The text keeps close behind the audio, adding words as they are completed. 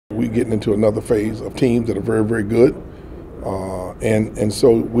we're getting into another phase of teams that are very, very good. And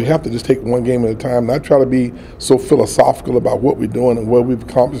so we have to just take one game at a time, not try to be so philosophical about what we're doing and what we've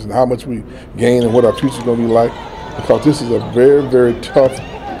accomplished and how much we gain and what our future is going to be like, because this is a very, very tough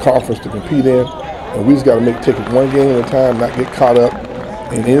conference to compete in, and we just got to take it one game at a time, not get caught up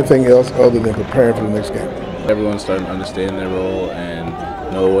in anything else other than preparing for the next game. Everyone's starting to understand their role and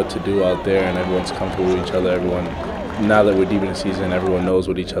know what to do out there, and everyone's comfortable with each other. Now that we're deep in the season, everyone knows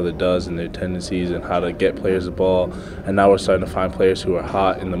what each other does and their tendencies and how to get players the ball. And now we're starting to find players who are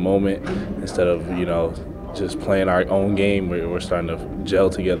hot in the moment instead of, just playing our own game. We're starting to gel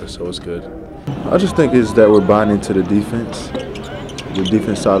together, so it's good. I just think is that we're buying into the defense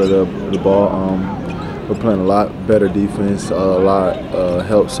side of the ball. We're playing a lot better defense, a lot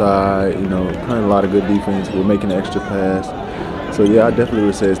help side, playing a lot of good defense. We're making an extra pass. So, yeah, I definitely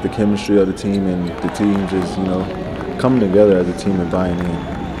would say it's the chemistry of the team and the team just, coming together as a team and buying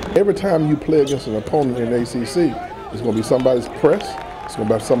in. Every time you play against an opponent in the ACC, it's going to be somebody's press, it's going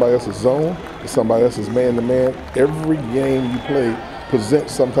to be somebody else's zone, it's somebody else's man-to-man. Every game you play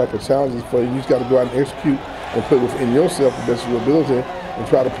presents some type of challenges for you. You just got to go out and execute and play within yourself the best of your ability and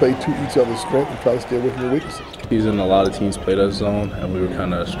try to play to each other's strength and try to stay away from your weaknesses. Season, a lot of teams played us zone, and we were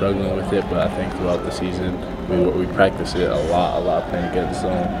kind of struggling with it, but I think throughout the season we practiced it a lot playing against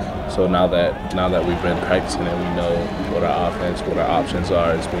zone. So now that we've been practicing it, we know what our offense, what our options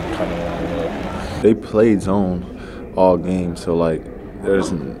are. It's been coming along well. They played zone all game, so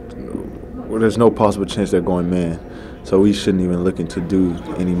there's no possible chance they're going man. So we shouldn't even looking to do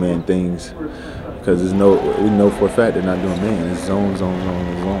any man things, because we know for a fact they're not doing man. It's zone.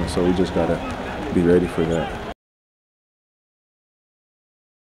 So we just gotta be ready for that.